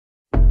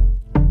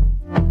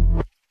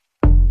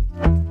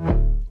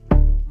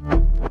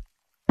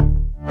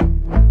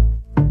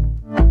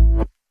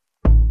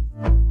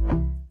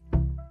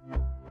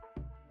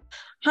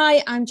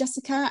Hi, I'm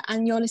Jessica,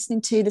 and you're listening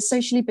to the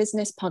Socially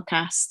Business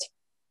podcast.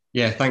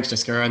 Yeah, thanks,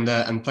 Jessica,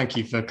 and thank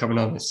you for coming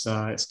on. It's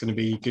going to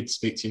be good to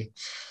speak to you.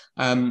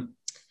 Um,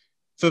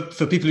 for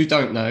people who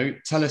don't know,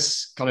 tell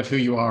us kind of who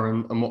you are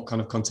and what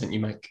kind of content you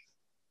make.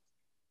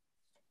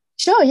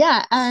 Sure,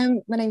 yeah.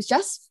 My name's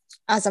Jess,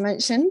 as I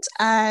mentioned.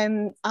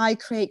 I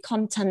create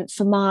content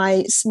for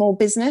my small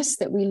business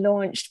that we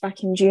launched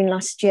back in June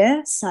last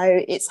year. So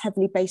it's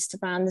heavily based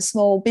around the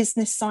small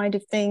business side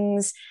of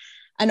things,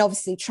 and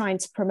obviously trying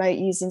to promote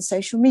using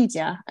social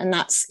media. And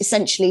that's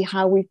essentially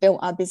how we've built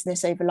our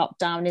business over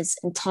lockdown, is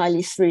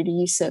entirely through the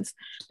use of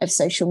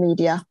social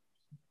media.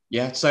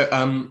 Yeah.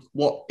 So,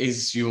 what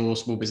is your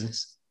small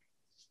business?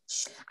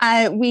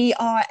 We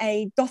are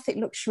a Gothic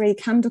luxury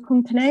candle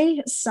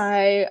company.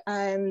 So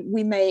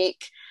we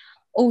make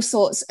all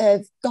sorts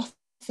of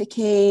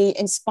Gothic-y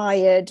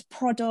inspired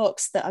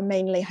products that are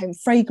mainly home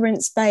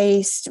fragrance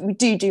based. We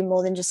do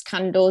more than just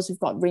candles. We've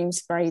got room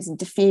sprays and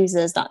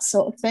diffusers, that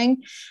sort of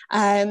thing.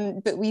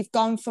 But we've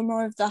gone for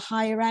more of the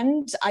higher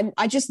end.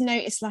 I just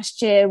noticed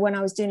last year when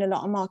I was doing a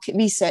lot of market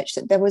research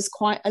that there was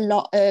quite a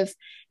lot of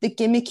the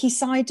gimmicky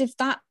side of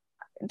that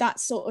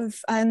sort of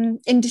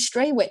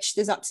industry, which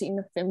there's absolutely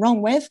nothing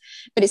wrong with,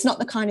 but it's not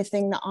the kind of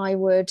thing that I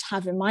would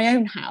have in my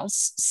own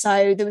house.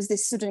 So there was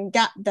this sudden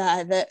gap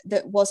there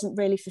that wasn't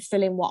really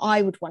fulfilling what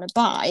I would want to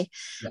buy,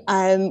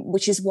 Yeah.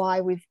 which is why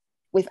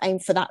we've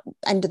aimed for that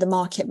end of the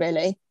market,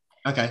 really.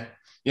 Okay.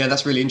 Yeah,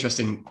 that's really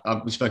interesting.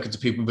 We've spoken to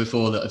people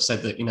before that have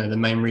said that, the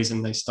main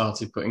reason they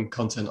started putting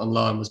content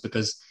online was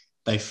because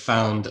they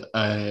found,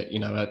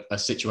 a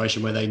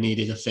situation where they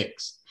needed a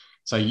fix.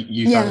 So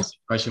you found a Yeah,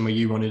 situation where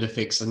you wanted a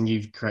fix and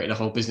you've created a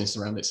whole business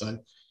around it. So,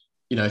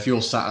 if you're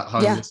sat at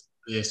home yeah. listening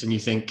to this and you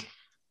think,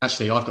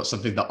 actually, I've got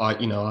something that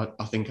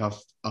I think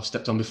I've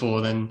stepped on before,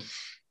 then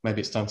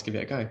maybe it's time to give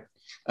it a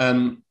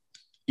go.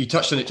 You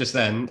touched on it just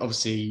then,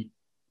 obviously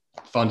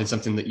finding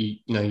something that you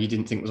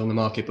didn't think was on the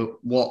market,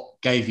 but what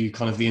gave you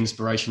kind of the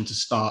inspiration to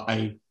start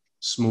a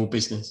small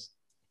business?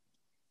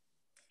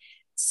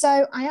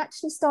 So I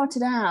actually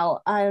started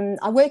out.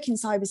 I work in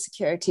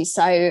cybersecurity,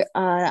 so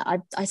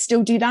I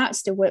still do that.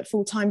 Still work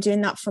full time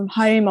doing that from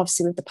home.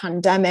 Obviously, with the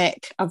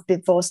pandemic, I've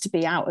been forced to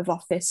be out of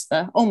office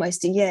for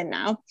almost a year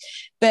now.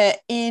 But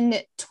in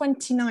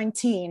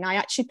 2019, I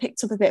actually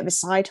picked up a bit of a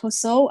side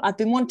hustle. I've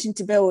been wanting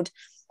to build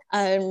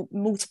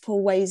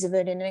multiple ways of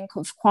earning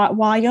income for quite a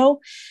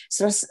while.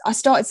 So I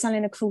started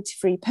selling a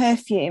cruelty-free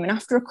perfume, and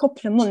after a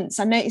couple of months,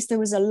 I noticed there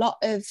was a lot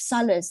of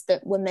sellers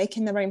that were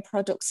making their own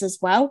products as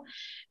well,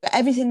 but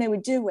everything they were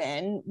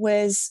doing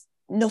was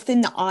nothing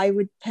that I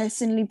would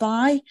personally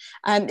buy.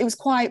 It was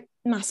quite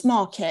mass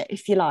market,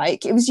 if you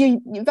like. It was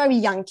very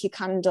Yankee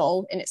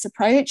Candle in its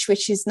approach,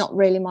 which is not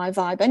really my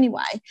vibe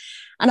anyway.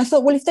 And I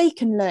thought, well, if they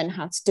can learn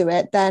how to do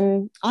it,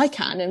 then I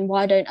can, and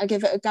why don't I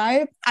give it a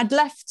go? I'd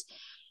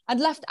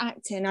left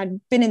acting.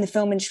 I'd been in the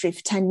film industry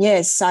for 10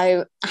 years.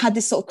 So I had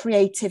this sort of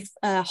creative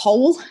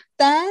hole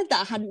there that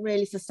I hadn't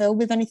really fulfilled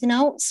with anything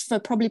else for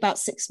probably about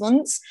 6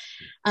 months.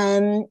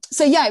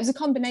 So yeah, it was a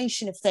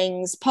combination of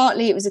things.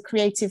 Partly it was a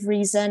creative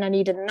reason. I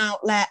needed an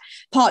outlet.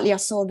 Partly I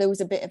saw there was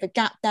a bit of a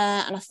gap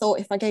there. And I thought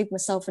if I gave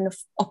myself enough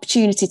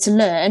opportunity to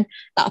learn,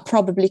 that I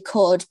probably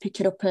could pick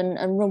it up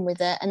and run with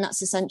it. And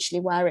that's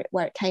essentially where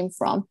it came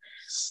from.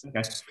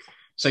 Okay.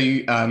 So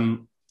you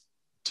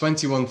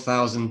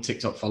 21,000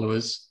 TikTok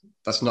followers.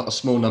 That's not a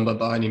small number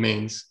by any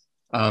means.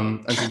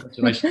 And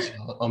congratulations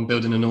on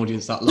building an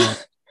audience that large.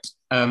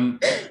 Um,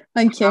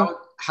 Thank you.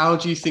 how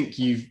do you think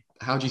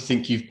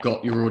you've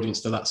got your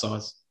audience to that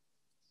size?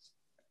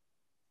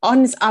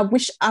 Honest, I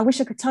wish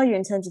I could tell you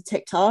in terms of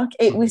TikTok.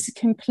 It was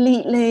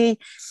completely.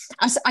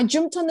 I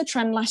jumped on the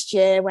trend last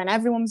year when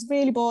everyone was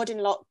really bored in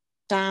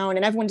lockdown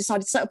and everyone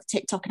decided to set up a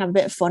TikTok and have a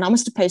bit of fun. I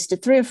must have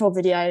posted 3 or 4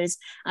 videos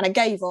and I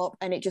gave up,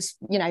 and it just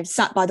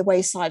sat by the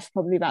wayside for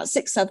probably about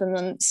 6-7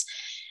 months.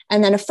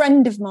 And then a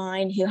friend of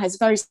mine who has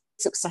very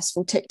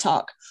successful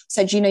TikTok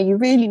said, you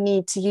really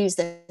need to use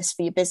this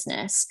for your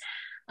business.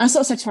 And I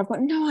sort of said to her, I've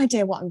got no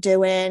idea what I'm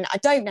doing. I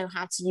don't know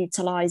how to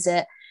utilize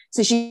it.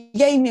 So she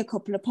gave me a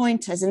couple of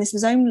pointers, and this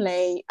was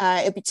only,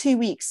 it'll be 2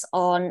 weeks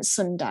on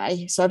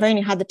Sunday. So I've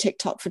only had the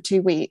TikTok for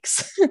 2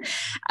 weeks.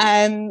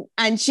 And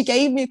she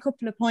gave me a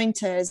couple of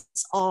pointers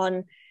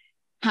on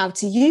how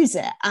to use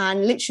it.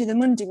 And literally the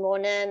Monday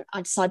morning,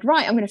 I decided,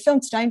 right, I'm going to film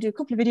today and do a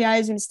couple of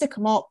videos. I'm going to stick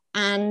them up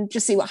and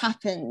just see what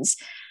happens.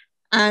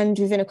 And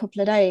within a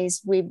couple of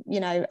days, we,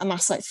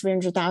 amassed like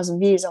 300,000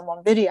 views on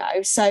one video.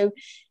 So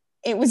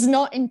it was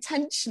not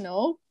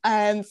intentional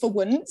for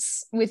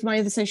once. With my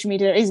other social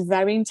media, it is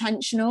very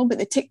intentional, but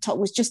the TikTok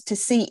was just to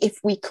see if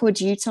we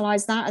could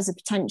utilize that as a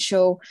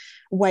potential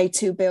way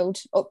to build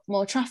up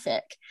more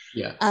traffic.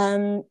 Yeah.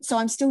 So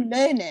I'm still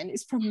learning.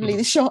 It's probably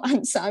the short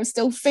answer. I'm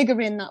still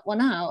figuring that one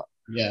out.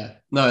 Yeah.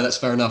 No, that's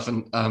fair enough.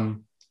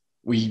 And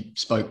we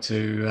spoke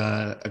to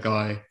a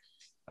guy.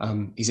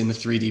 He's in the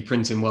 3D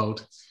printing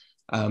world,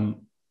 and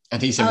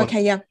he said, Oh,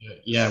 okay,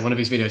 yeah, one of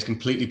his videos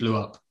completely blew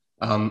up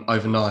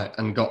overnight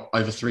and got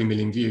over 3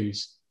 million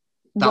views.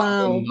 That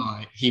one wow,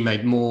 night, he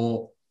made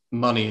more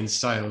money in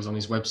sales on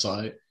his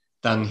website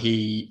than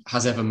he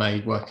has ever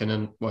made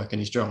working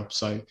his job.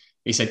 So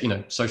he said,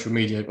 social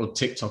media, or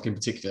TikTok in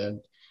particular,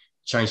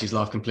 changed his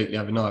life completely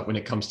overnight when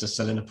it comes to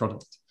selling a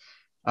product.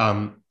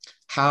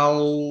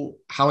 How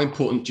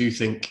important do you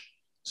think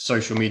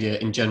social media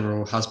in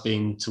general has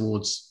been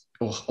towards,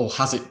 or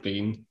has it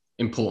been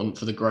important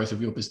for the growth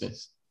of your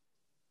business?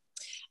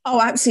 Oh,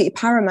 absolutely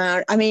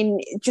paramount. I mean,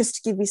 just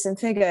to give you some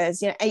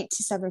figures,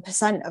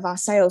 87% of our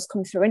sales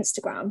come through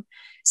Instagram.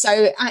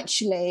 So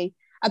actually,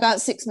 about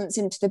 6 months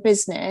into the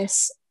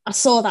business, I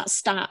saw that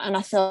stat and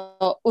I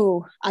thought,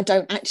 oh, I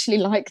don't actually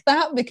like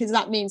that, because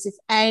that means if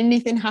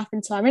anything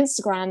happened to our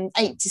Instagram,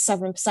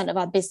 87% of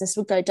our business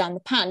would go down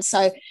the pan.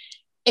 So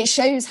it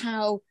shows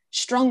how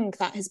strong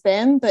that has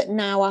been, but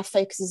now our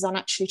focus is on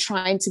actually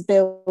trying to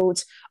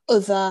build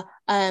other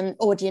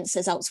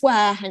audiences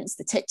elsewhere, hence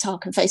the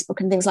TikTok and Facebook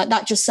and things like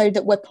that, just so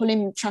that we're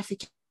pulling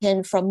traffic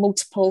in from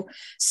multiple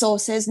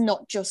sources,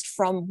 not just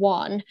from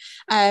one.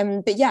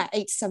 But yeah,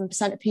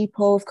 87% of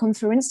people have come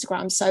through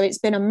Instagram, so it's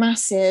been a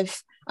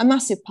massive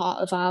part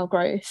of our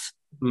growth.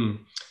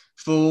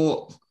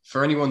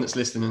 For anyone that's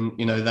listening,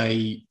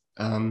 they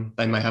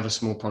may have a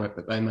small product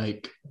that they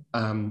make,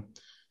 and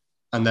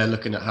they're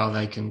looking at how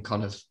they can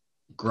kind of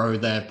grow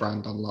their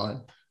brand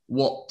online.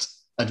 What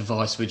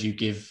advice would you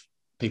give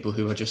people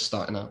who are just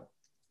starting out?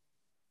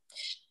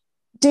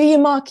 Do your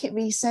market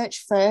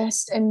research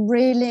first and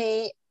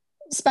really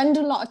spend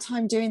a lot of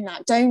time doing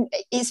that.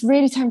 It's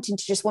really tempting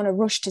to just want to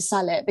rush to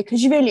sell it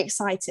because you're really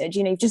excited.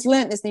 You've just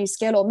learned this new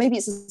skill, or maybe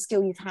it's a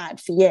skill you've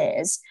had for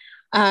years,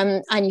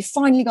 and you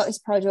finally got this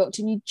product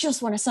and you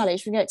just want to sell it, you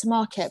can get it to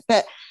market.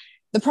 But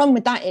the problem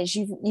with that is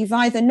you've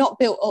either not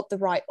built up the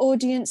right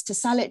audience to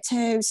sell it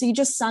to, so you're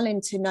just selling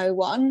to no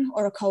one,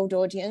 or a cold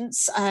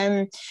audience.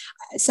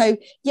 So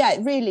yeah,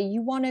 really,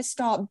 you want to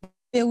start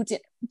building,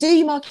 do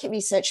your market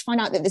research,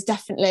 find out that there's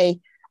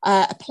definitely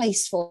a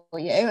place for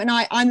you. And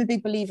I'm a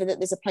big believer that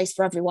there's a place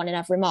for everyone in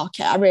every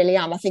market. I really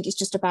am. I think it's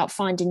just about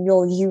finding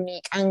your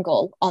unique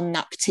angle on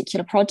that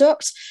particular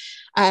product.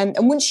 And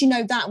once you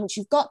know that, and once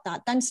you've got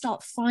that, then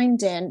start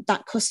finding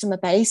that customer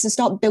base and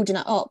start building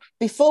it up.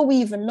 Before we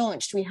even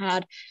launched, we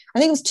had, I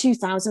think it was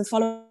 2,000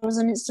 followers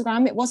on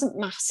Instagram. It wasn't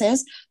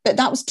masses, but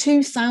that was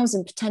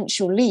 2,000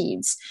 potential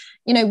leads.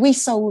 We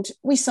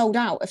sold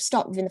out of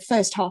stock within the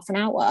first half an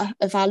hour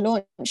of our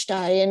launch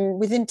day. And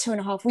within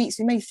 2.5 weeks,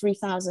 we made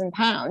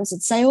 £3,000 in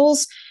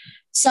sales.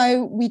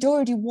 So we'd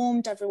already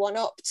warmed everyone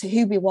up to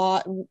who we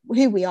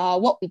are,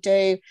 what we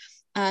do.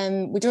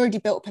 We'd already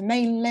built up a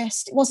mailing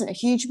list. It wasn't a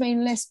huge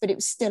mailing list, but it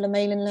was still a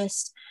mailing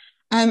list.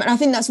 And I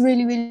think that's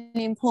really,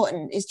 really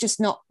important, is just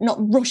not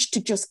rush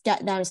to just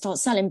get there and start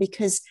selling,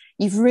 because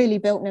you've really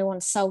built no one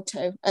to sell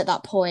to at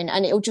that point.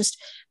 And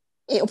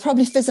it'll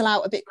probably fizzle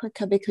out a bit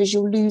quicker because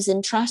you'll lose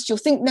interest. You'll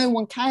think no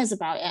one cares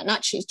about it. And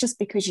actually, it's just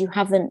because you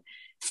haven't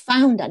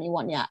found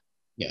anyone yet.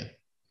 Yeah.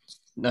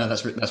 No,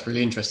 that's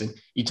really interesting.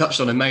 You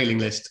touched on a mailing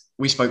list.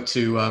 We spoke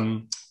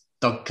to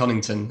Doug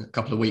Cunnington a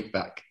couple of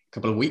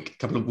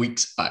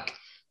weeks back,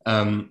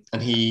 and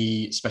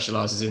he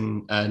specializes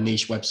in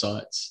niche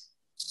websites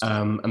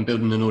and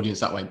building an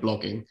audience that way,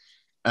 blogging.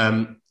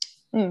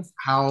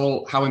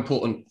 How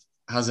important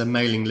has a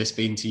mailing list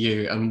been to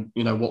you? And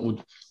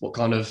what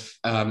kind of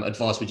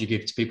advice would you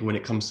give to people when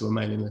it comes to a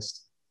mailing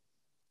list?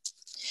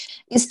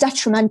 It's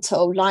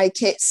detrimental.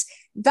 Like, it's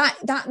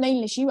that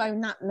mailing list, you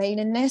own that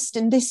mailing list,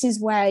 and this is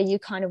where you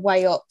kind of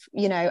weigh up,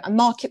 a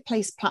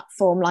marketplace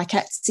platform like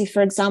Etsy,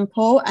 for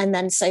example, and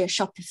then say a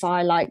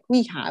Shopify like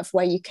we have,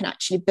 where you can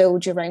actually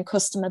build your own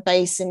customer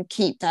base and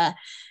keep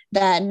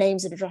their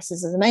names and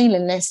addresses as a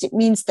mailing list. It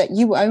means that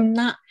you own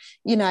that,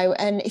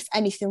 and if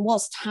anything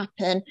was to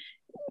happen,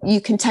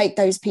 you can take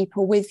those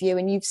people with you,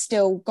 and you've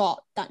still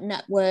got that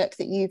network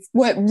that you've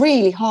worked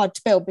really hard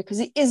to build, because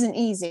it isn't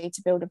easy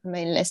to build up a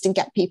mailing list and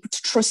get people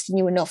to trust in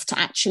you enough to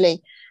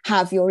actually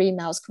have your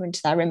emails come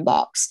into their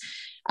inbox.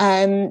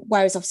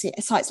 Whereas obviously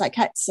sites like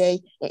Etsy,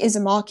 it is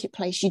a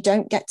marketplace. You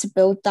don't get to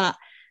build that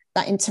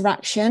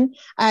interaction.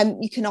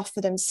 You can offer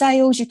them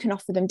sales, you can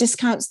offer them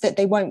discounts that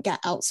they won't get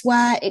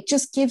elsewhere. It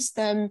just gives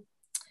them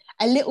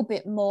a little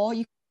bit more.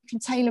 You can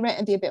tailor it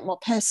and be a bit more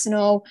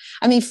personal.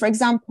 I mean, for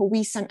example,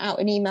 we sent out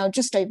an email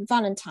just over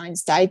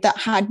Valentine's Day that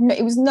had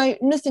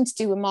nothing to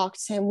do with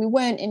marketing. We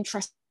weren't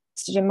interested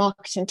in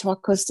marketing to our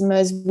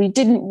customers. We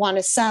didn't want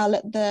to sell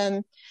at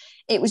them.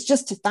 It was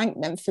just to thank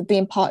them for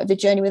being part of the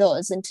journey with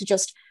us, and to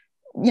just,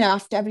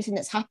 after everything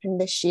that's happened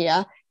this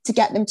year, to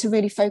get them to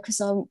really focus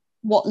on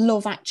what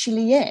love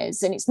actually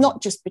is. And it's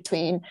not just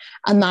between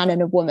a man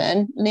and a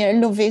woman.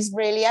 Love is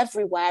really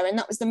everywhere. And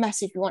that was the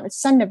message we wanted to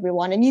send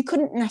everyone. And you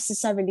couldn't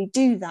necessarily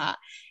do that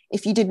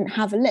if you didn't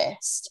have a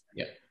list.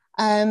 Yeah.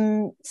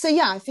 So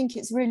yeah, I think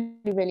it's really,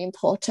 really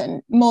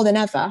important, more than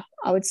ever,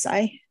 I would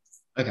say.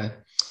 Okay.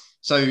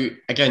 So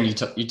again, you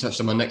touched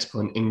on my next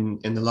point in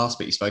the last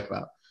bit you spoke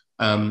about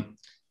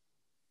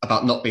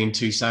not being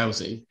too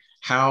salesy.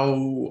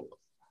 How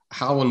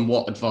and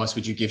what advice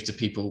would you give to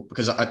people?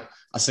 Because I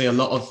see a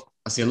lot of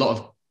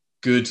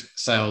good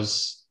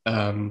sales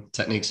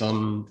techniques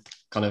on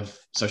kind of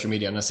social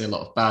media, and I see a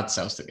lot of bad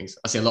sales techniques.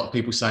 I see a lot of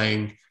people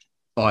saying,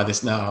 buy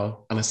this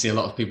now, and I see a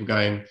lot of people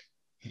going,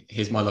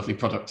 here's my lovely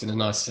product in a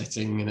nice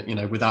setting,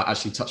 and without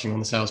actually touching on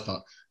the sales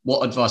part.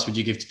 What advice would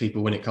you give to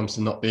people when it comes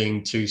to not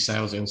being too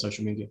salesy on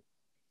social media?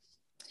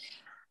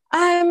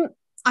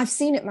 I've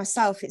seen it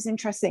myself. It's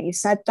interesting that you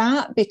said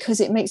that, because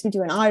it makes me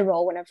do an eye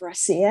roll whenever I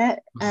see it.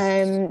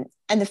 And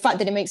the fact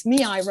that it makes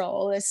me eye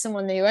roll as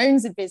someone who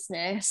owns a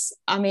business,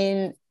 I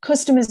mean,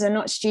 customers are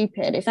not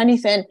stupid. If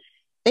anything,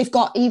 they've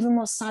got even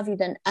more savvy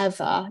than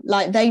ever.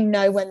 Like, they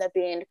know when they're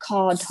being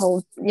hard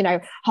sold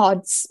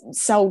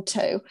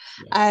to.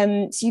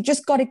 So you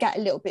just got to get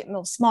a little bit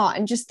more smart,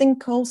 and just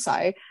think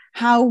also,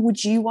 how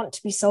would you want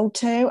to be sold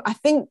to? I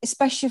think,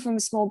 especially from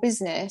a small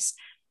business,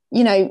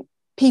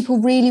 people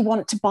really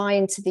want to buy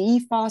into the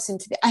ethos,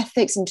 into the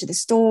ethics, into the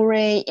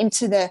story,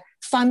 into the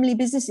family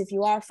business. If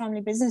you are a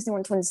family business, they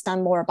want to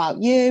understand more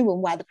about you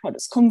and where the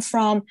products come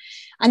from.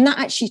 And that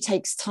actually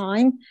takes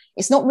time.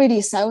 It's not really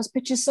a sales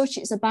pitch as such.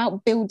 It's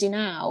about building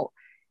out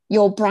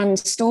your brand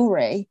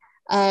story.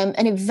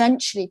 And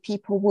eventually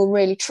people will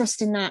really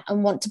trust in that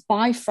and want to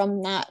buy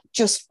from that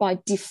just by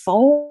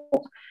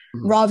default,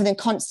 rather than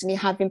constantly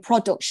having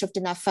products shoved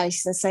in their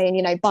face and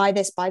saying, buy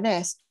this, buy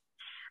this.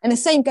 And the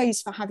same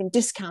goes for having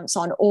discounts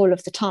on all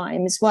of the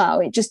time as well.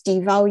 It just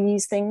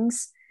devalues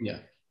things. Yeah.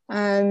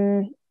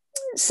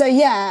 So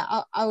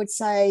yeah, I would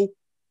say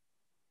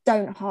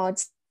don't hard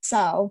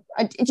sell.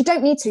 You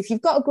don't need to. If you've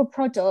got a good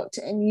product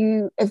and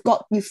you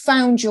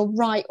found your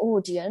right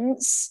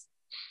audience,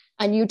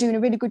 and you're doing a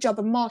really good job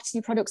of marketing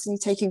your products, and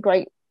you're taking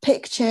great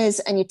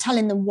pictures, and you're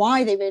telling them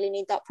why they really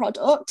need that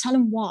product, tell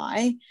them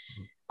why,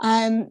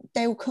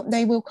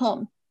 they will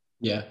come.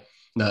 Yeah,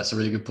 no, that's a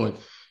really good point.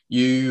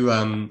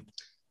 You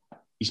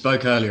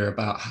spoke earlier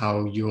about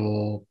how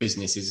your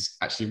business is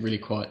actually really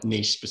quite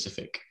niche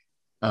specific.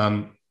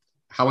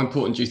 How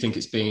important do you think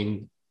it's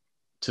been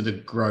to the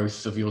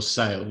growth of your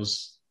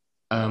sales,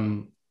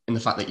 in the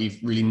fact that you've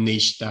really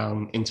niched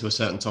down into a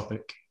certain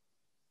topic?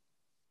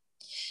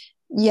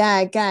 Yeah,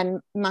 again,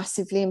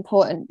 massively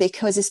important,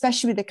 because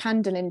especially with the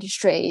candle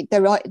industry,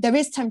 there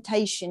is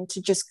temptation to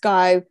just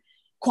go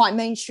quite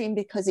mainstream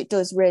because it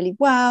does really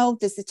well.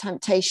 There's the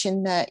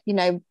temptation that,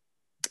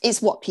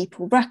 it's what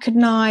people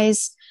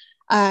recognize.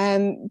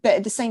 But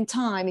at the same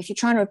time, if you're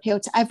trying to appeal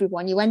to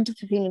everyone, you end up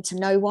appealing to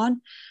no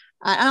one.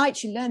 And I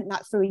actually learned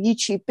that through a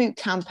YouTube boot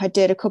camp I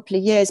did a couple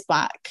of years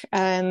back.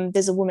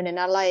 There's a woman in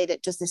LA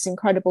that does this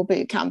incredible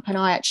boot camp, and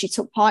I actually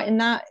took part in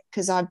that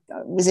because I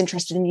was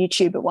interested in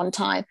YouTube at one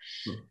time.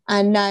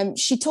 And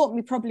she taught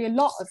me probably a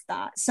lot of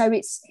that. So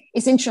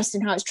it's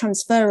interesting how it's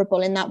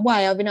transferable in that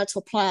way. I've been able to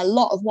apply a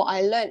lot of what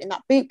I learned in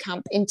that boot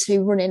camp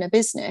into running a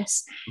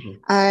business.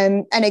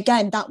 And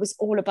again, that was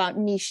all about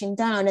niching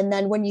down. And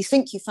then when you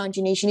think you found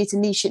your niche, you need to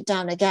niche it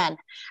down again.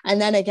 And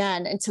then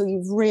again, until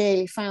you've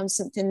really found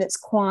something that's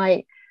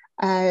quite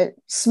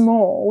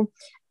small.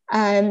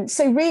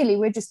 So really,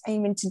 we're just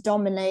aiming to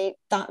dominate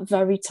that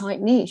very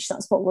tight niche.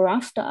 That's what we're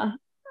after.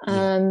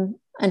 And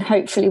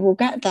hopefully we'll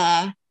get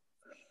there.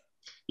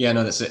 Yeah,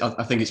 no, that's it.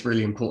 I think it's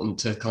really important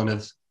to kind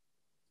of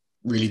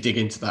really dig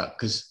into that,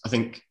 because I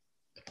think,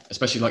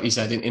 especially like you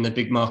said, in a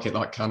big market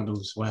like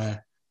candles,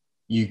 where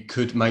you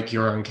could make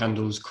your own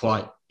candles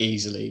quite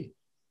easily,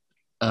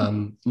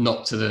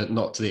 not to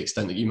the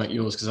extent that you make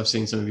yours, because I've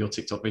seen some of your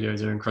TikTok videos,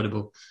 they're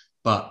incredible.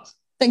 But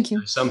thank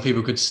you. Some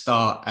people could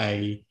start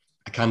a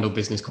candle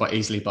business quite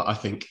easily, but I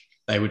think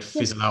they would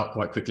fizzle out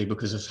quite quickly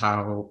because of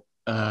how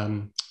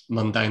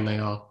mundane they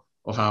are,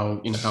 or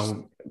how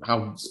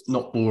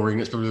not boring,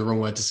 it's probably the wrong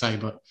word to say,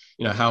 but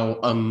how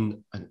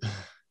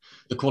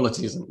the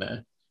quality isn't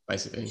there,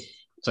 basically.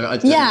 So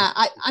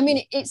I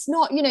mean, it's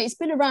not, it's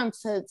been around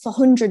for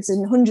hundreds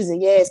and hundreds of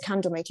years,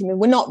 candle making. I mean,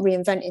 we're not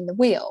reinventing the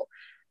wheel,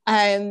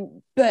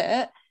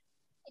 but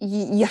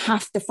you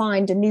have to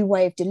find a new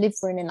way of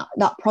delivering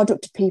that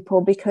product to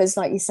people, because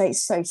like you say,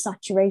 it's so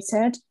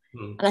saturated.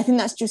 And I think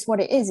that's just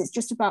what it is. It's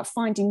just about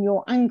finding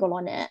your angle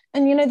on it.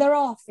 And there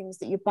are things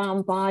that you're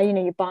bound by,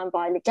 you're bound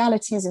by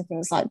legalities and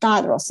things like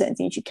that. There are certain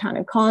things you can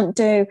and can't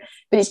do,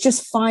 but it's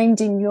just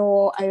finding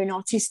your own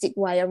artistic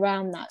way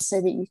around that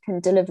so that you can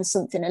deliver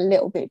something a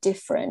little bit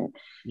different.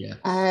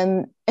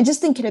 And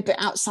just thinking a bit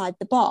outside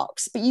the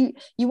box. But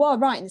you are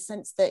right in the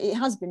sense that it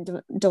has been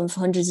done for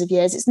hundreds of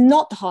years. It's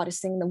not the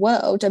hardest thing in the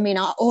world. I mean,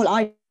 all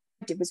I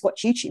did was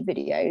watch YouTube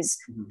videos,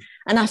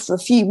 and after a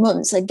few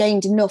months I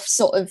gained enough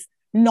sort of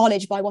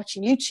knowledge by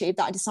watching YouTube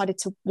that I decided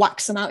to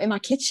wax them out in my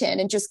kitchen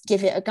and just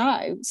give it a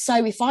go.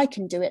 So if I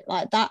can do it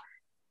like that,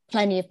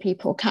 plenty of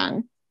people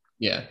can.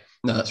 Yeah,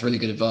 no, that's really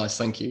good advice.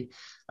 Thank you.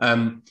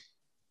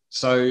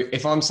 So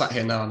if I'm sat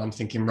here now and I'm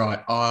thinking,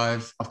 right,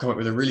 I've come up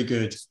with a really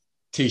good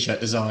t-shirt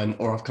design,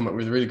 or I've come up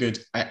with a really good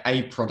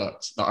a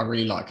product that I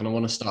really like and I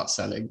want to start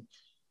selling,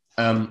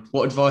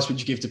 what advice would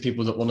you give to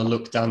people that want to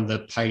look down the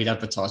paid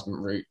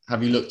advertisement route?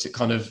 Have you looked at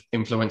kind of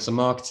influencer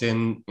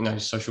marketing,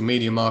 social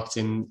media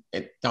marketing,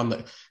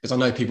 because I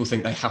know people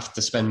think they have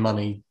to spend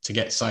money to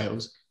get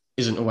sales.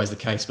 Isn't always the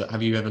case, but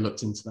have you ever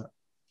looked into that?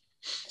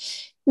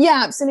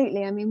 Yeah,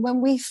 absolutely. I mean, when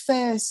we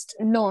first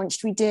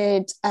launched, we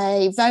did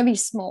a very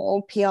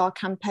small PR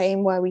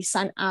campaign where we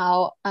sent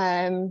out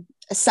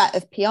a set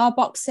of PR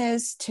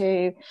boxes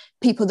to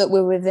people that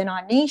were within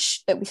our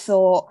niche that we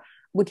thought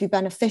would be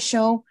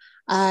beneficial.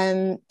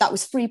 That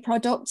was free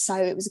product, so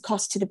it was a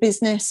cost to the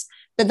business,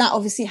 but that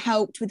obviously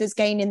helped with us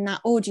gaining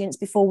that audience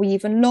before we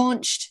even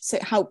launched. So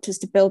it helped us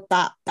to build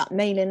that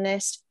mailing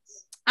list.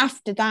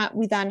 After that,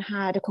 we then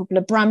had a couple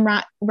of brand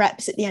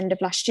reps at the end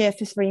of last year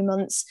for 3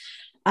 months.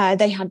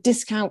 They had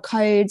discount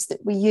codes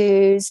that we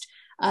used.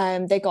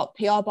 They got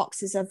PR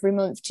boxes every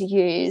month to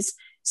use.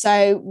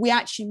 So we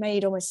actually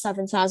made almost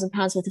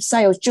 £7,000 worth of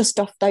sales just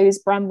off those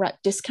brand rep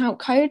discount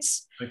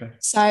codes. Okay.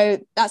 So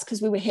that's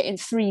because we were hitting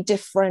 3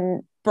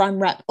 different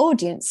brand rep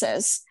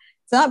audiences.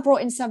 So that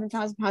brought in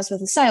 £7,000 worth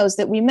of sales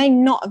that we may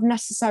not have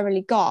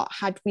necessarily got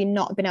had we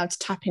not been able to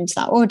tap into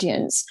that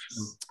audience.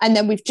 And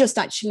then we've just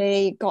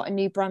actually got a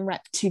new brand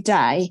rep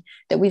today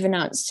that we've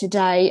announced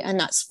today, and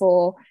that's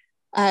for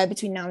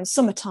between now and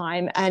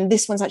summertime. And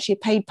this one's actually a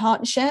paid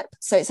partnership.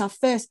 So it's our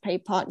first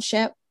paid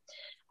partnership.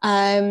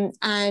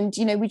 And,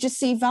 you know, we just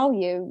see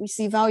value. We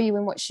see value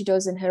in what she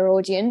does in her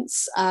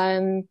audience.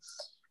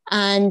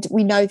 And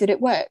we know that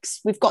it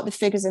works. We've got the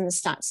figures and the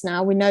stats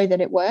now. We know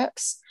that it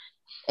works.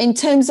 In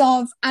terms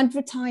of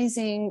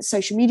advertising,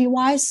 social media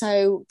wise,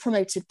 so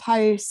promoted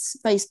posts,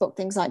 Facebook,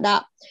 things like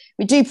that,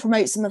 we do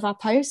promote some of our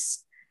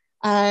posts.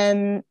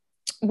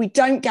 We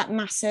don't get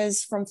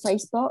masses from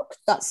Facebook.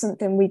 That's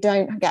something we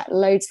don't get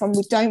loads from.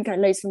 We don't get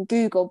loads from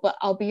Google, but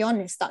I'll be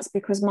honest, that's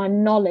because my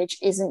knowledge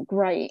isn't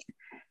great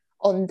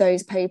on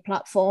those paid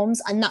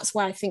platforms. And that's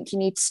where I think you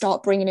need to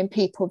start bringing in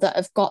people that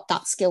have got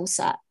that skill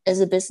set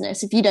as a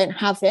business. If you don't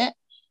have it,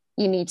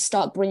 you need to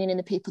start bringing in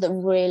the people that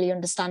really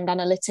understand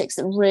analytics,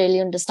 that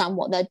really understand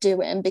what they're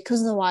doing,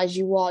 because otherwise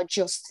you are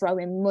just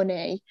throwing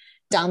money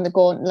down the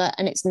gauntlet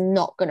and it's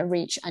not going to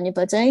reach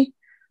anybody.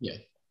 Yeah,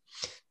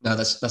 no,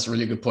 that's a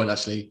really good point.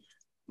 Actually,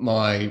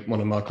 one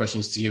of my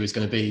questions to you is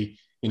going to be,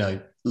 you know,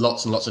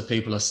 lots and lots of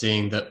people are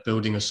seeing that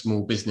building a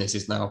small business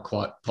is now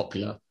quite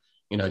popular.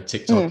 You know,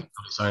 TikTok has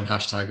got its own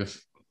hashtag of,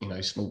 you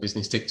know, small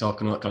business TikTok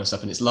and all that kind of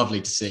stuff, and it's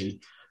lovely to see.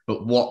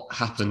 But what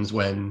happens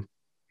when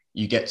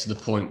you get to the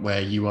point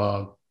where you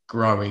are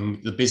growing,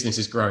 the business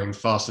is growing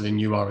faster than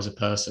you are as a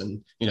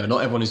person? You know,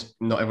 not everyone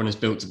is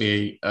built to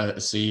be a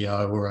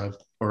CEO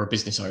or a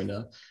business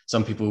owner.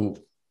 Some people,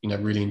 you know,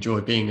 really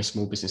enjoy being a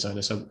small business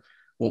owner. So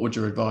what would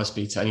your advice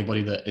be to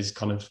anybody that is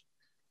kind of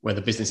where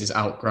the business is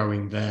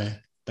outgrowing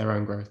their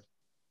own growth?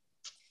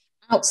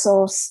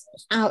 Outsource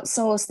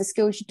the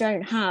skills you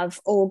don't have,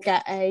 or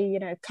get a, you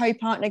know,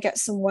 co-partner, get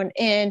someone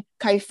in,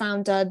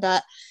 co-founder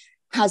that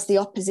has the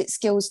opposite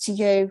skills to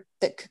you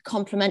that could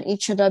complement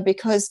each other,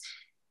 because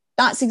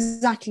that's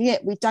exactly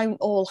it. We don't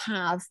all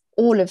have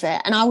all of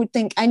it. And I would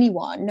think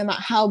anyone, no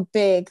matter how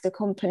big the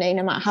company,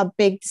 no matter how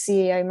big the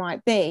CEO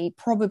might be,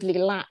 probably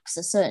lacks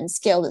a certain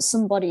skill that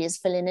somebody is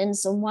filling in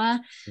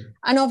somewhere.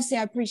 And obviously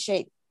I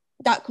appreciate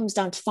that comes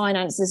down to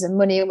finances and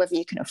money and whether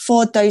you can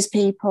afford those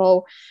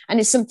people. And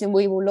it's something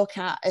we will look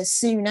at as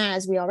soon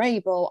as we are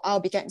able. I'll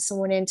be getting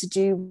someone in to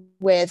do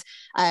with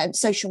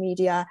social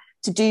media,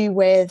 to do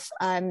with,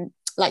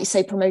 like you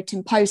say,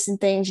 promoting posts and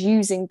things,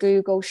 using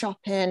Google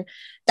Shopping.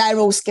 They're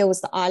all skills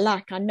that I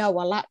lack. I know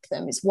I lack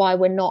them. It's why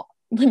we're not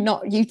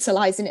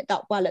utilizing it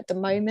that well at the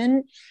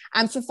moment.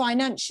 And for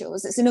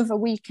financials, it's another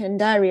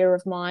weakened area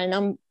of mine.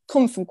 I'm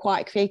come from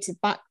quite a creative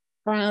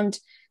background.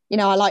 You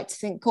know, I like to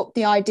think up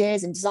the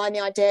ideas and design the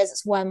ideas.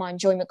 That's where my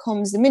enjoyment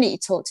comes. The minute you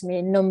talk to me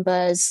in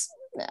numbers,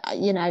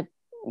 you know,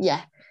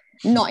 yeah,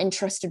 not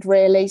interested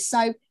really.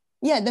 So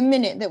yeah, the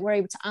minute that we're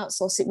able to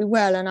outsource it, we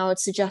will. And I would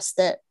suggest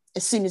that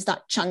as soon as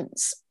that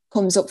chance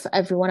comes up for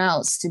everyone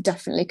else, to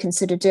definitely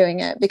consider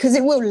doing it, because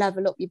it will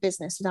level up your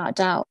business without a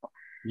doubt.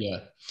 Yeah,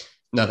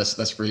 no,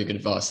 that's really good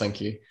advice. Thank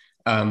you.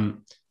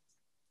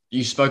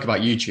 You spoke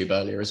about YouTube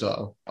earlier as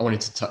well. I wanted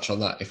to touch on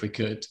that if we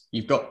could.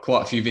 You've got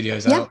quite a few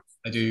videos out.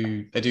 They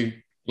do,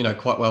 you know,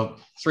 quite well.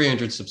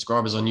 300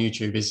 subscribers on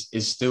YouTube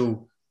is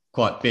still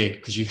quite big,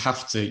 because you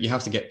have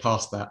to get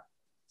past that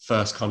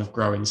first kind of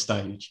growing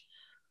stage.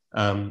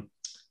 And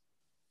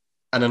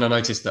then I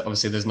noticed that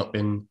obviously there's not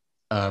been,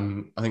 I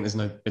think there's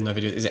been no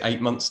video. Is it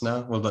 8 months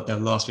now? Well, the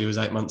last video was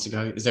 8 months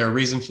ago. Is there a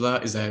reason for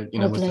that? Is there, you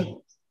know,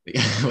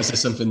 was there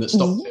something that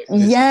stopped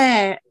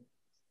it?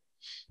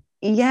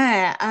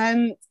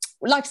 Yeah.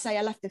 Like I say,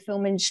 I left the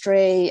film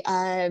industry.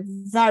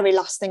 Very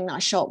last thing that I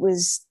shot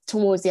was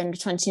towards the end of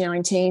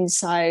 2019.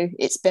 So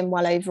it's been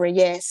well over a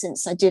year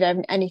since I did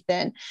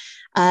anything.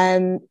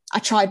 I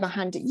tried my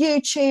hand at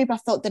YouTube. I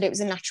thought that it was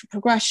a natural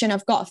progression.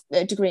 I've got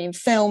a degree in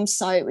film.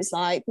 So it was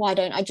like, why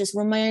don't I just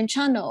run my own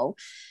channel?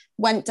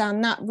 Went down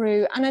that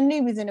route. And I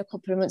knew within a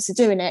couple of months of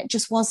doing it,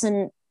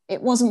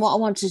 it wasn't what I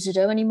wanted to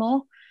do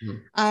anymore.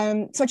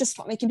 So I just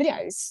stopped making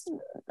videos,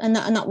 and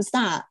that was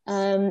that.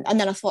 And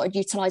then I thought I'd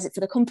utilize it for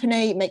the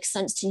company. It makes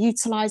sense to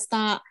utilize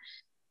that.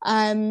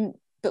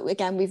 But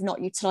again, we've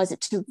not utilized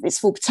it to its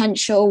full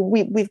potential.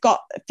 We've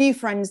got a few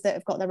friends that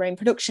have got their own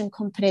production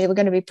company. They were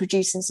going to be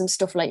producing some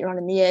stuff later on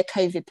in the year,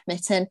 COVID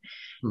permitting,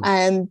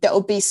 that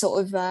will be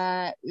sort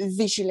of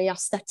visually,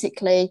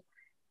 aesthetically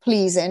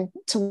pleasing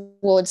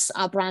towards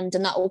our brand,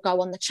 and that will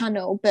go on the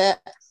channel. But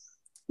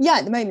yeah,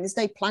 at the moment, there's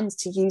no plans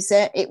to use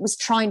it. It was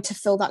trying to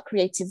fill that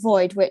creative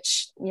void,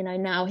 which, you know,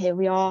 now here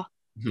we are,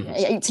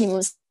 18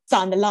 months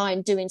down the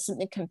line doing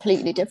something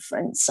completely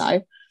different.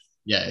 So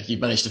yeah, you've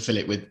managed to fill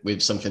it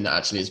with something that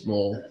actually is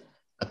more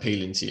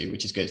appealing to you,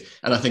 which is good.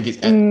 And I think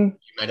you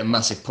made a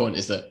massive point,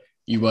 is that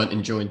you weren't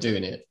enjoying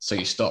doing it, so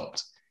you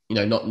stopped. You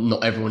know,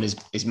 not everyone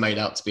is made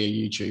out to be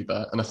a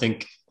YouTuber, and I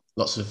think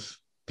lots of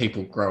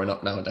people growing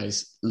up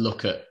nowadays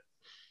look at,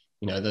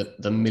 you know,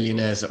 the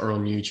millionaires that are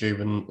on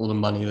YouTube and all the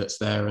money that's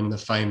there and the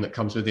fame that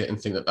comes with it, and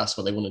think that that's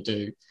what they want to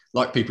do.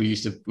 Like people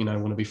used to, you know,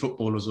 want to be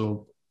footballers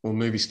or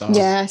movie stars.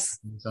 Yes.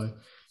 So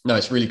no,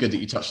 it's really good that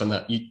you touched on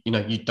that. You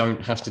know, you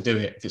don't have to do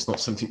it if it's not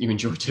something you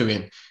enjoy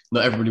doing.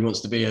 Not everybody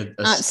wants to be a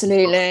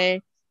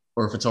absolutely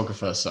or a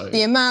photographer. So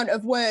the amount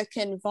of work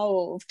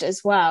involved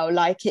as well,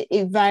 like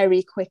it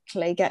very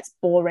quickly gets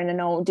boring and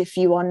old if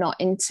you are not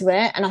into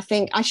it. And I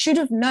think I should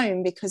have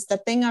known, because the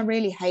thing I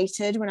really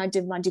hated when I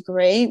did my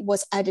degree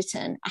was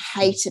editing. I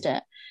hated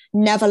it,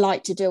 never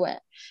liked to do it.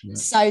 Yeah.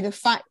 So the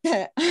fact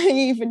that I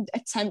even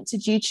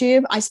attempted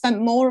YouTube, I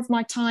spent more of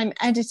my time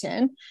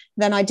editing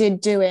than I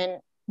did doing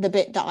the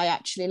bit that I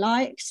actually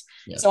liked.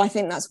 Yeah. So I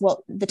think that's what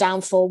the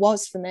downfall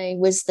was for me,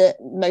 was that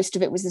most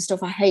of it was the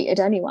stuff I hated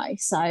anyway.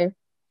 So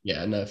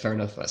yeah, no, fair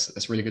enough.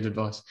 That's really good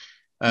advice.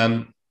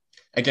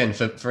 Again,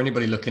 for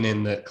anybody looking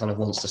in that kind of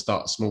wants to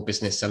start a small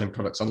business selling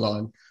products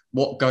online,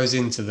 what goes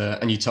into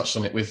and you touched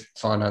on it with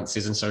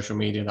finances and social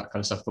media, that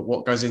kind of stuff, but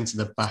what goes into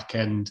the back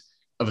end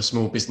of a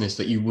small business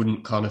that you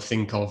wouldn't kind of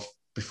think of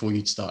before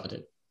you'd started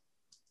it?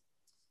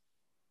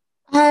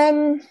 I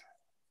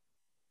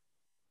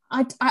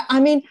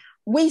mean,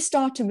 we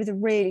started with a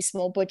really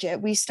small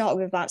budget. We started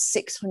with about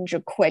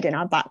 600 quid in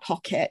our back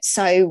pocket.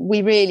 So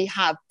we really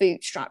have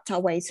bootstrapped our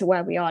way to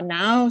where we are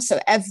now. So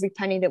every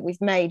penny that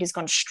we've made has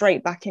gone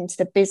straight back into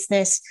the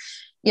business.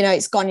 You know,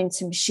 it's gone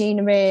into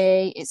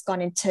machinery, it's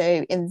gone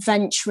into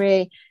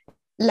inventory,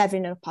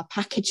 leveling up our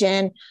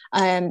packaging,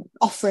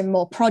 offering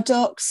more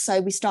products. So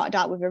we started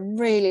out with a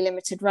really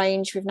limited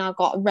range. We've now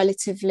got a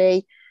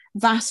relatively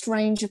vast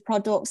range of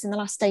products in the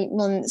last 8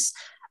 months.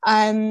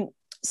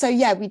 So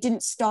yeah, we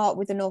didn't start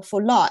with an awful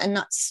lot, and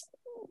that's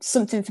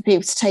something for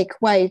people to take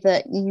away,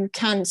 that you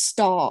can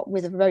start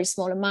with a very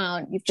small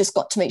amount. You've just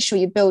got to make sure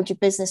you build your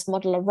business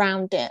model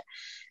around it.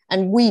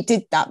 And we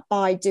did that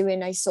by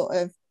doing a sort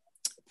of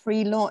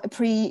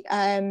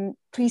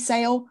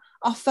pre-sale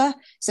offer.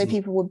 So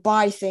people would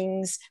buy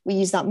things, we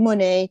use that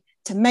money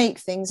to make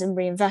things and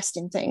reinvest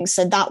in things.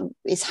 So that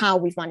is how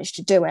we've managed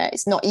to do it.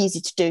 It's not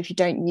easy to do if you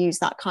don't use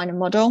that kind of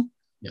model.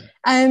 Yeah.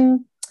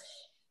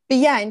 But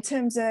yeah, in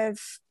terms of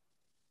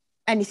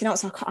anything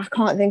else, I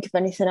can't think of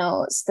anything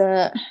else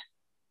that.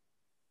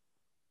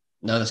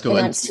 No, that's good.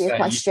 Answer your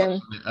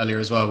question earlier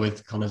as well,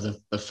 with kind of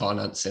the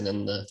financing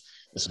and the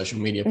social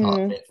media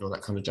part of it and all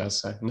that kind of jazz.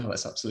 So no,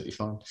 that's absolutely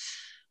fine.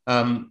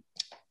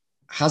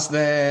 Has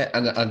there,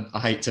 and I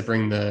hate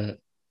to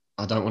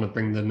I don't want to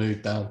bring the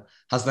mood down.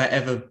 Has there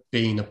ever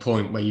been a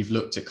point where you've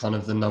looked at kind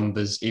of the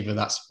numbers, either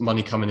that's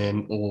money coming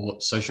in or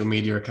social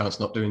media accounts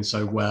not doing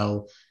so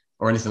well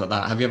or anything like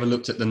that? Have you ever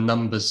looked at the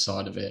numbers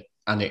side of it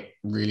and it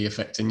really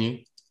affecting you?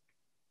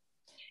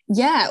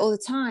 Yeah, all the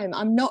time.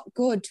 I'm not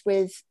good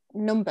with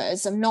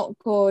numbers. I'm not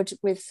good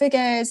with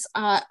figures.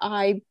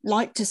 I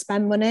like to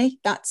spend money.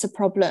 That's a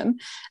problem.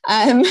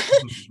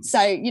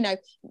 So, you know,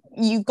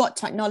 you've got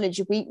to acknowledge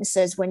your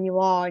weaknesses when you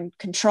are in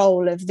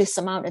control of this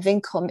amount of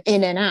income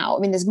in and out. I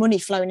mean, there's money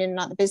flowing in and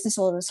out the business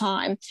all the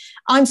time.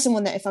 I'm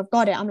someone that if I've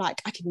got it, I'm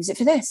like, I can use it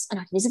for this and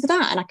I can use it for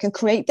that and I can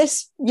create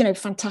this, you know,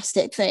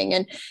 fantastic thing.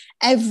 And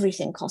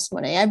everything costs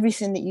money.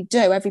 Everything that you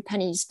do, every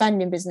penny you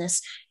spend in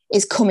business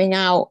is coming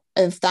out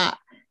of that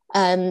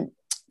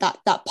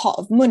that pot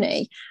of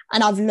money.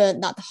 And I've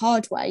learned that the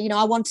hard way. You know,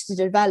 I wanted to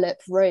develop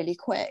really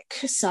quick,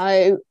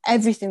 so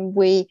everything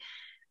we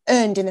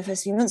earned in the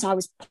first few months I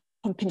was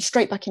pumping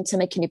straight back into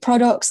making new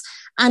products,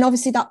 and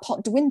obviously that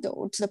pot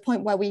dwindled to the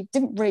point where we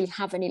didn't really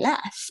have any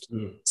left.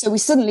 So we're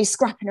suddenly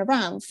scrapping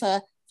around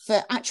for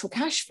actual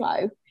cash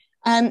flow.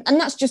 And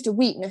that's just a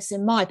weakness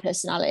in my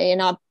personality.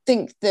 And I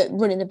think that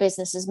running the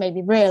business has made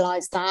me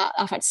realise that.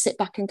 I've had to sit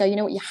back and go, you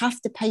know what, you have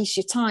to pace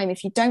your time.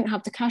 If you don't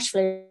have the cash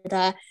flow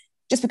there,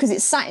 just because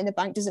it's sat in the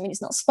bank doesn't mean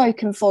it's not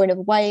spoken for in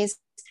other ways.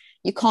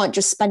 You can't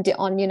just spend it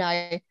on, you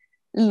know,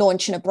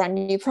 launching a brand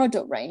new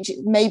product range.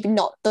 It's maybe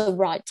not the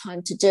right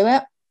time to do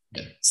it.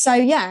 Yeah. So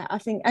yeah, I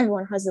think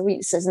everyone has their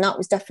weaknesses, and that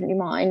was definitely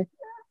mine.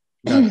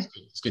 No,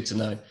 it's good to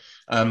know.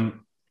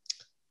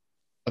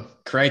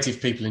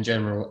 Creative people in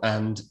general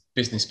and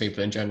business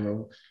people in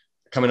general,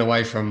 coming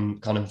away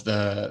from kind of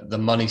the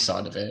money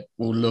side of it,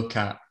 will look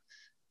at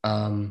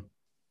the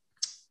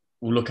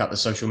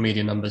social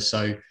media numbers.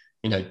 So,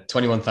 you know,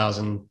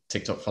 21,000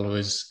 TikTok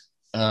followers,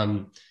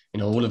 you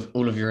know, all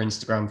of your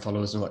Instagram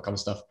followers and all that kind of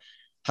stuff.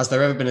 Has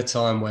there ever been a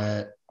time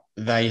where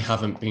they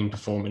haven't been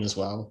performing as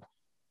well?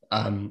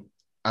 And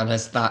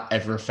has that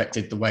ever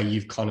affected the way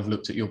you've kind of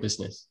looked at your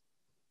business?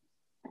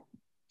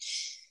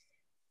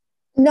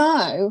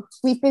 No,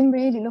 we've been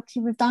really lucky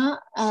with that.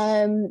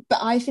 But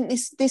I think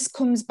this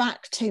comes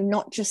back to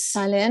not just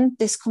selling.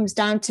 This comes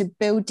down to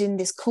building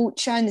this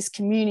culture and this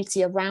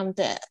community around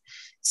it.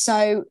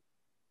 So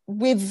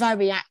we're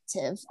very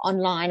active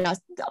online. I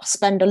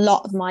spend a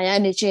lot of my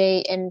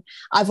energy, and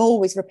I've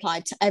always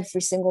replied to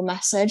every single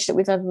message that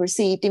we've ever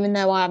received, even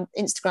though our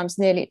Instagram's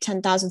nearly at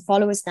 10,000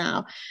 followers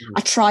now.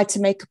 I try to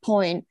make a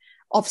point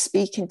of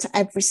speaking to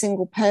every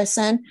single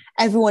person.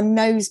 Everyone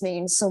knows me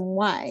in some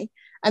way.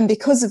 And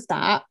because of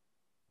that,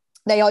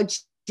 they are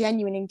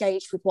genuinely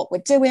engaged with what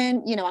we're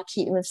doing. You know, I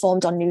keep them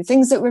informed on new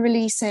things that we're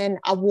releasing.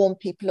 I warm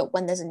people up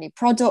when there's a new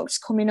product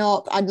coming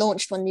up. I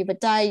launched one the other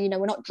day. You know,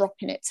 we're not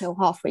dropping it till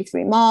halfway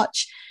through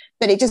March,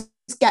 but it just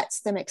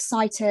gets them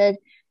excited.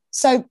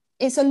 So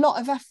it's a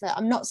lot of effort.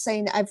 I'm not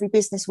saying that every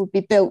business would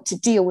be built to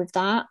deal with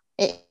that.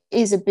 It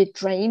is a big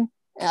drain,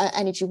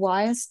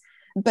 energy-wise,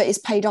 but it's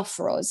paid off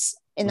for us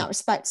in that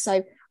respect.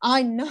 So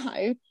I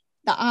know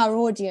that our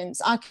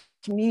audience, our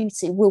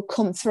community will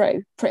come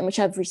through pretty much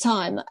every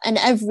time, and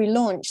every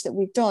launch that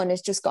we've done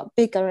has just got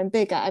bigger and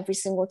bigger every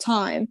single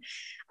time.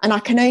 And I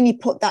can only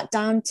put that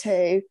down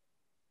to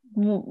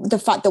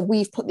the fact that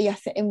we've put the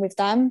effort in with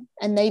them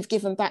and they've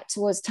given back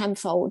to us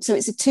tenfold. So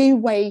it's a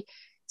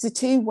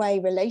two-way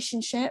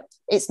relationship.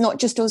 It's not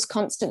just us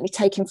constantly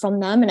taking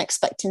from them and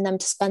expecting them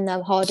to spend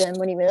their hard-earned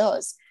money with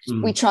us.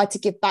 We try to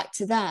give back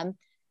to them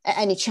at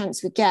any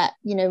chance we get.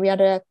 You know, we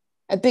had a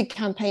big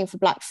campaign for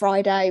Black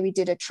Friday. We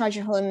did a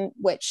treasure hunt,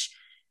 which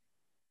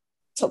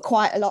took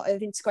quite a lot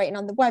of integrating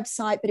on the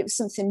website, but it was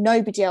something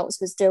nobody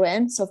else was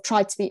doing. So I've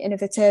tried to be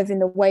innovative in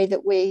the way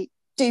that we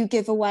do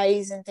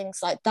giveaways and things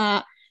like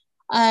that.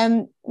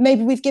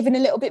 Maybe we've given a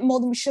little bit more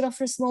than we should have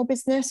for a small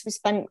business. We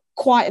spent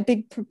quite a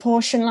big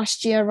proportion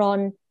last year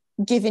on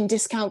giving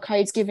discount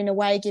codes, giving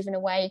away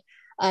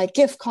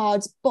gift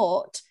cards,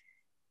 but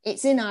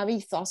it's in our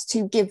ethos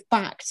to give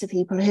back to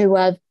people who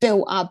have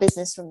built our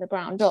business from the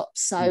ground up.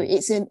 So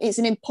it's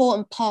an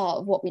important part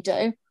of what we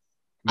do.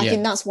 I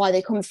think that's why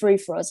they come through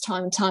for us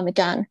time and time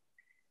again.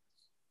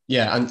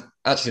 Yeah, and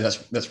actually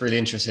that's really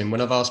interesting. When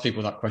I've asked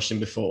people that question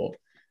before,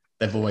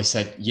 they've always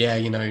said, yeah,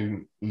 you know,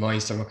 my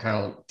Instagram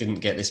account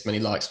didn't get this many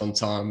likes one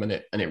time and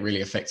it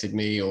really affected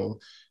me, or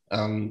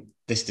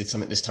this did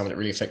something this time and it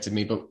really affected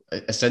me. But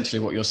essentially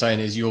what you're saying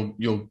is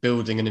you're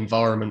building an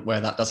environment where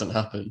that doesn't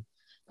happen.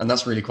 And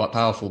that's really quite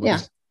powerful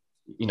because,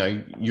 you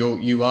know,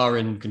 you are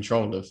in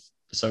control of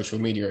the social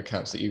media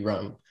accounts that you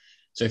run.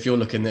 So if you're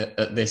looking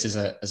at this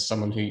as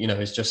someone who, you know,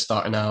 is just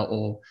starting out,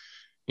 or,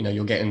 you know,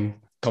 you're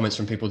getting comments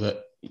from people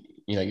that,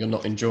 you know, you're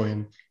not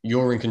enjoying,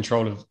 you're in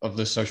control of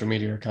the social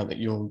media account that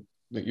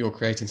you're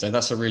creating. So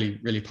that's a really,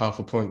 really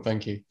powerful point.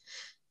 Thank you.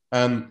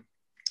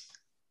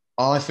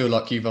 I feel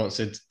like you've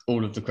answered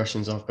all of the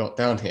questions I've got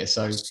down here.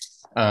 So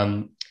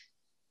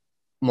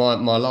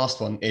my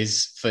last one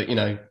is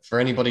for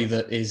anybody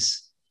that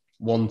is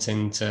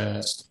wanting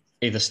to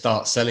either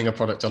start selling a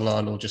product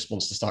online or just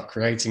wants to start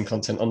creating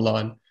content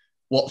online.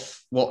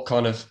 What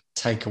kind of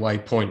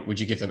takeaway point would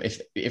you give them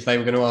if they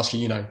were going to ask you,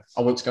 you know,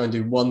 I want to go and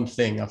do one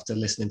thing after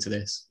listening to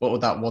this? What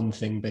would that one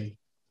thing be?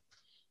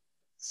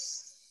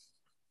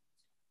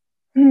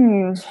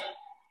 What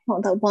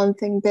would that one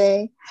thing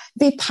be?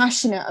 Be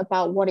passionate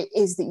about what it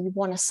is that you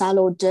want to sell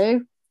or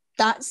do.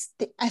 That's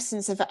the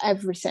essence of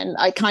everything.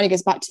 It kind of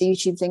goes back to the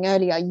YouTube thing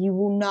earlier. You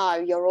will know,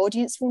 your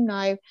audience will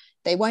know.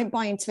 They won't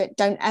buy into it.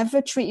 Don't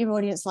ever treat your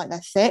audience like they're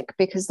thick,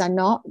 because they're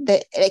not.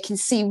 They can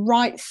see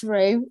right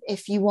through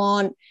if you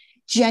aren't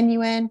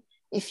genuine,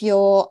 if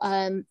your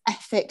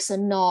ethics are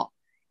not,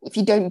 if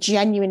you don't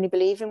genuinely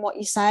believe in what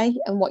you say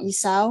and what you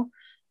sell.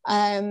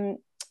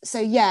 So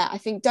yeah, I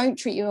think don't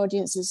treat your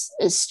audience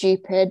as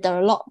stupid. They're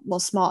a lot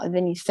more smarter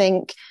than you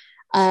think.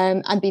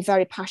 And be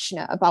very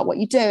passionate about what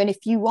you do. And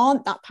if you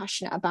aren't that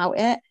passionate about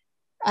it,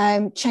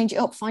 change it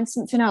up, find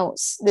something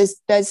else.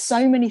 There's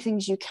so many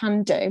things you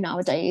can do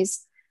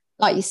nowadays.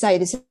 Like you say,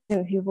 there's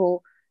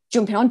people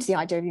jumping onto the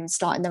idea of even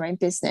starting their own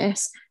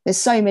business. There's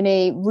so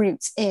many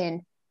routes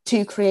in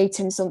to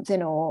creating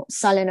something or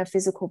selling a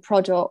physical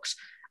product.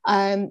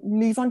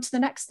 Move on to the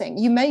next thing.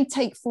 You may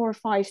take 4 or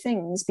 5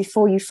 things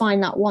before you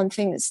find that one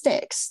thing that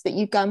sticks, that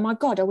you go, my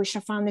God, I wish I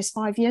found this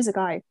 5 years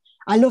ago.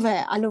 I love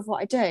it. I love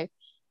what I do.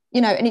 You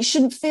know, and it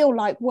shouldn't feel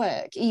like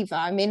work either.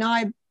 I mean,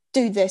 I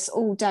do this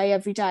all day,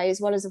 every day, as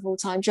well as a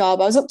full-time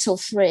job. I was up till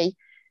 3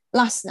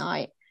 last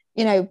night,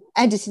 you know,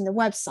 editing the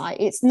website.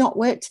 It's not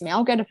work to me.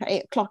 I'll get up at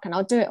 8 o'clock and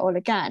I'll do it all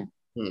again.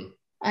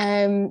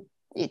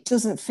 It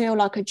doesn't feel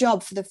like a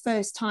job for the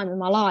first time in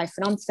my life.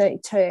 And I'm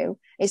 32.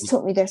 It's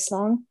took me this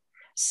long.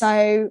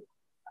 So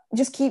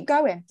just keep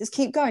going. Just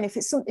keep going. If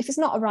it's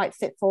not a right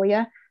fit for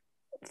you,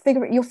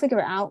 you'll figure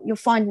it out. You'll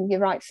find your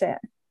right fit.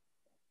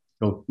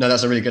 Cool. No,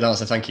 that's a really good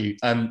answer. Thank you.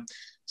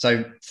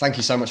 So thank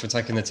you so much for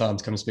taking the time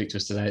to come and speak to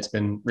us today. It's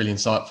been really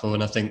insightful.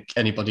 And I think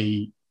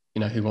anybody,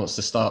 you know, who wants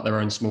to start their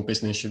own small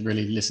business should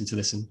really listen to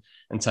this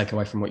and take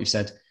away from what you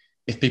said.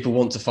 If people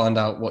want to find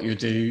out what you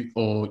do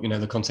or, you know,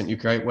 the content you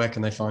create, where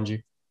can they find you?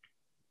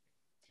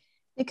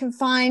 You can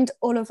find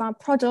all of our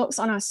products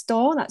on our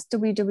store. That's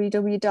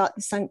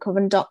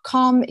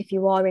www.thescentcoven.com if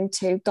you are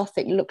into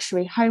Gothic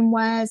luxury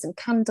homewares and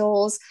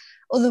candles.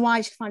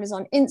 Otherwise, you can find us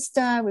on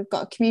Insta. We've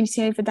got a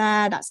community over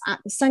there. That's at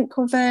The Scent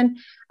Coven.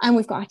 And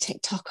we've got our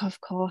TikTok,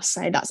 of course.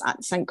 So that's at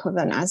The Scent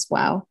Coven as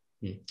well.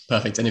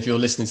 Perfect. And if you're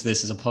listening to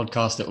this as a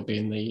podcast, it will be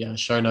in the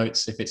show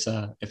notes. If it's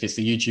the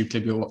YouTube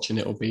clip you're watching,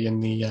 it will be in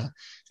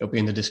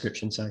the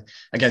description. So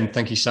again,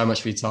 thank you so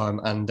much for your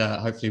time, and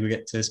hopefully we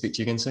get to speak to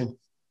you again soon.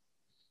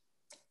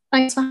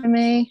 Thanks for having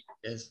me.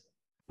 Cheers.